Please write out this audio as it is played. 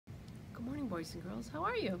Good morning, boys and girls. How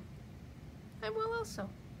are you? I'm well also.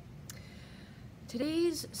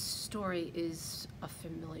 Today's story is a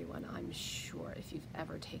familiar one, I'm sure, if you've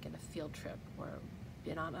ever taken a field trip or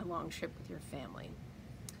been on a long trip with your family.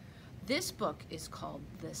 This book is called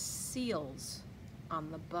The Seals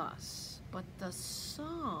on the Bus, but the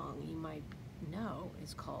song you might know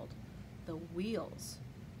is called The Wheels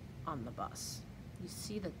on the Bus. You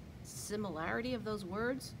see the similarity of those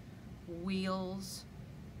words? Wheels,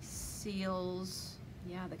 seals,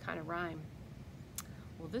 yeah, they kind of rhyme.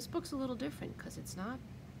 Well, this book's a little different because it's not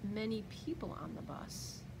many people on the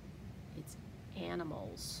bus. It's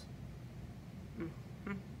animals.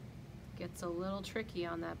 Gets a little tricky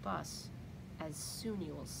on that bus, as soon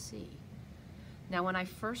you will see. Now, when I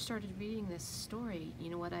first started reading this story, you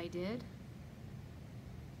know what I did?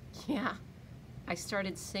 Yeah, I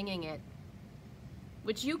started singing it,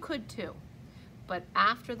 which you could too. But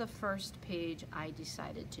after the first page, I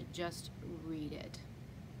decided to just read it.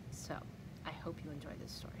 So, I hope you enjoy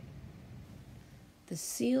this story. The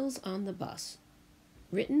Seals on the Bus,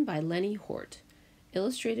 written by Lenny Hort,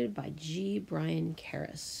 illustrated by G. Brian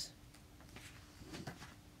Karras.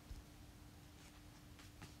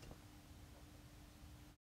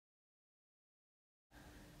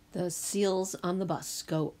 The seals on the bus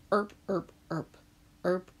go erp, erp, erp,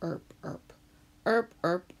 erp, erp, erp, erp,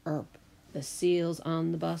 erp, erp. The seals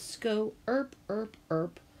on the bus go erp, erp,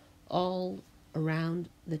 erp, all around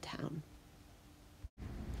the town.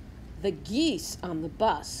 The geese on the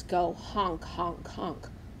bus go honk, honk, honk,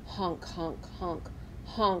 honk, honk, honk,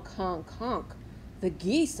 honk, honk, honk. The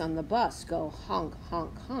geese on the bus go honk,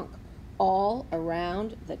 honk, honk, all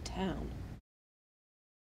around the town.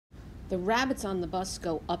 The rabbits on the bus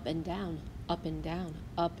go up and down, up and down,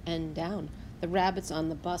 up and down. The rabbits on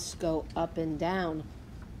the bus go up and down,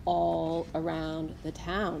 all around the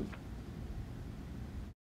town.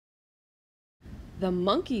 The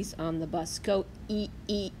monkeys on the bus go e,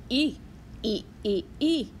 e, e, e, e,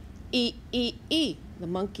 e, e, e, e. The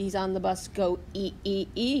monkeys on the bus go e, e,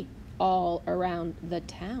 e, all around the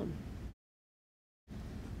town.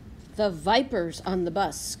 The vipers on the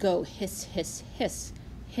bus go hiss, hiss, hiss,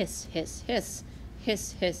 hiss, hiss, hiss,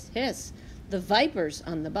 hiss, hiss, hiss. The vipers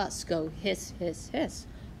on the bus go hiss, hiss, hiss,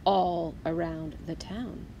 all around the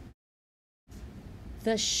town.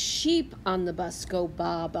 The sheep on the bus go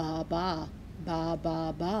ba, ba, ba, ba,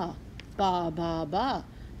 ba, ba, ba, ba, ba.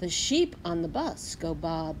 The sheep on the bus go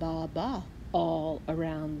ba, ba, ba, all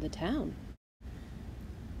around the town.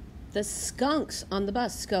 The skunks on the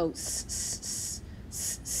bus go s, s,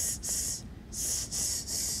 s, s, s,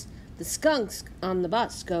 s, s. The skunks on the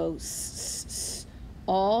bus go s, s, s,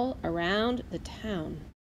 all around the town.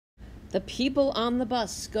 The people on the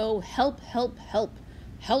bus go help, help, help,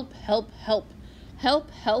 help, help, help,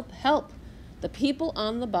 help, help, help. The people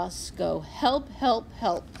on the bus go help, help,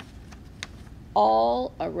 help,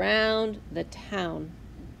 all around the town.